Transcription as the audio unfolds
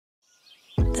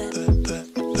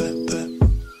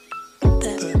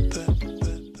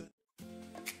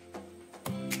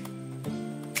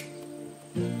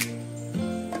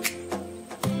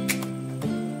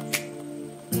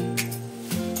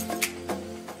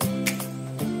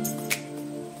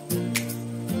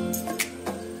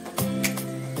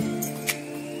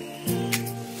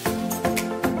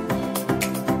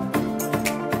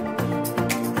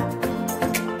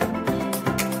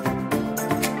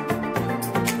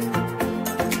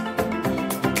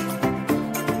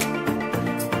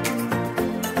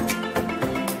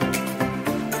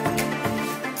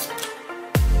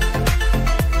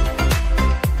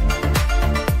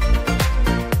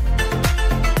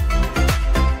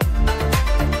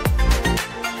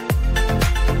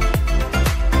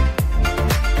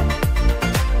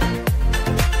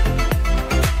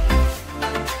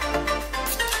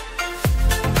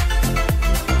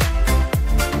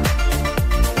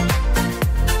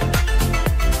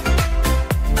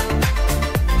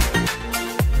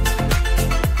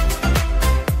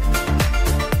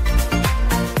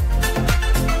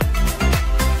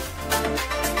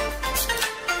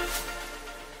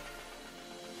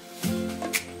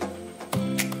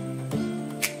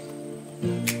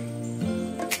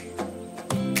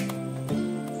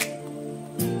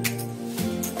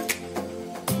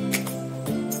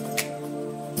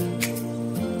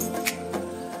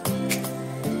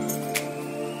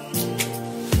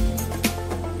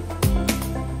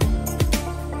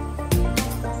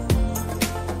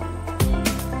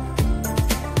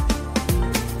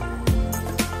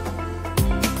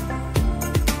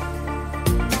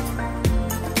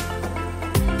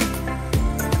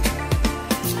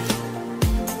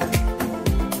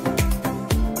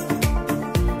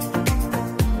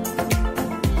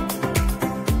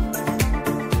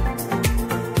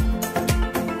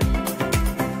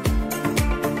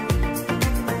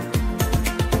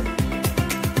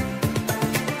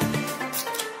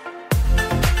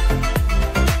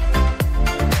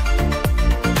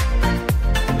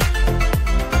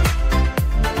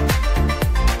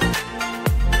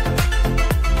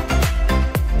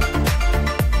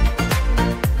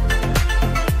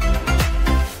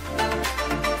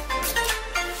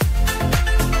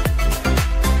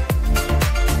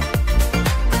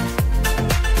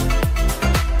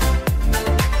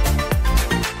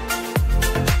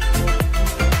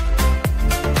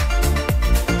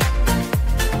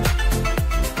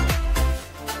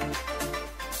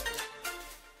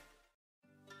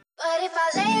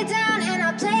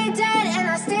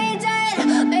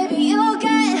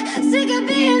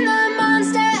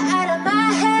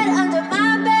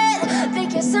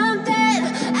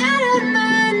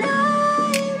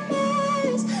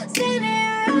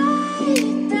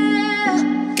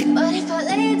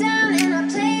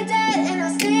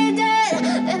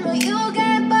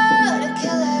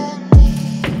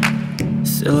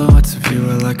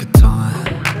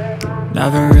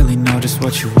Never really know just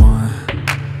what you want.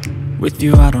 With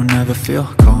you I don't ever feel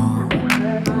calm.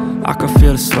 I can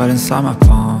feel the sweat inside my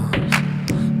palms.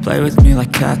 Play with me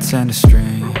like cats and a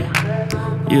string.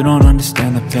 You don't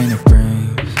understand the pain it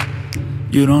brings.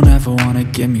 You don't ever wanna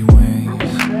give me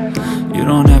wings. You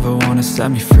don't ever wanna set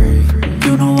me free.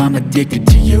 You know I'm addicted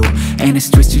to you, and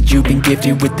it's twisted, you've been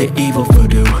gifted with the evil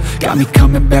voodoo. Got me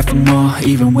coming back for more,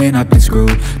 even when I've been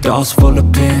screwed. Dolls full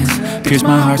of pins, pierce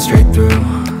my heart straight through.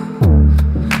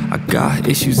 I got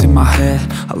issues in my head,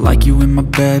 I like you in my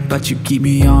bed, but you keep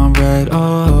me on red.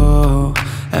 Oh,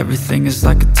 everything is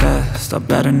like a test, I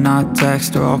better not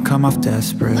text or I'll come off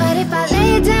desperate. But if I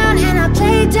lay down and I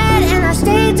play dead and I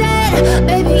stay dead,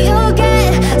 baby you'll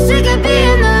get sick of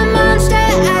being the monster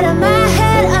out of my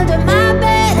head, under my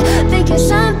bed, thinking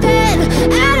something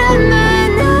out of my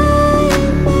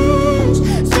nightmares,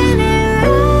 standing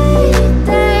right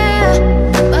there.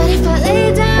 But if I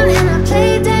lay down and I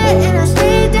play dead and I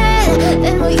stay dead,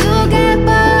 then will you get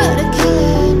bored of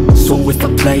killing? So if I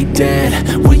play dead,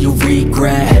 will you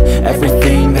regret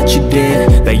everything that you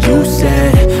did, that you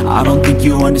said? I don't think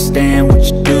you understand what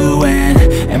you're doing,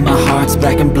 and my heart's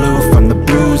black and blue from the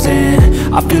bruising.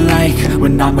 I feel like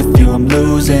when I'm with you I'm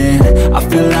losing. I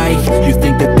feel like you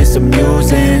think that this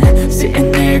amusing,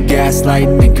 sitting there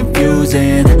gaslighting and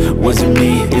confusing. Was it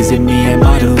me? Is it me? Am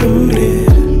I deluded?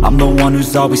 I'm the one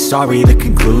who's always sorry, the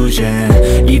conclusion,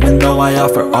 even though I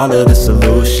offer all of the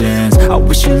solutions. I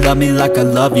wish you loved me like I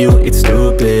love you, it's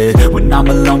stupid. When I'm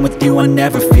alone with you I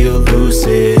never feel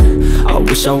lucid. I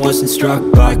wish I wasn't struck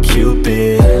by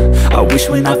Cupid. I wish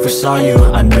when I first saw you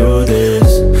I knew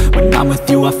this. When I'm with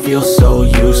you I feel so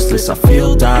useless, I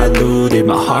feel diluted,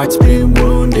 my heart's been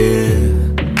wounded.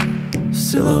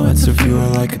 Silhouettes of you are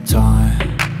like a taunt.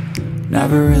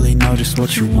 Never really know just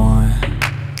what you want.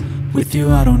 With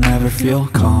you I don't ever feel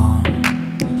calm.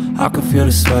 I can feel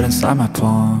the sweat inside my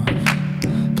palms.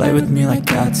 Play with me like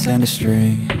cats and a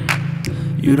string.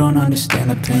 You don't understand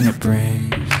the pain it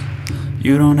brings.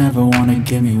 You don't ever wanna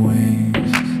give me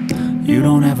wings. You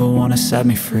don't ever wanna set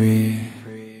me free.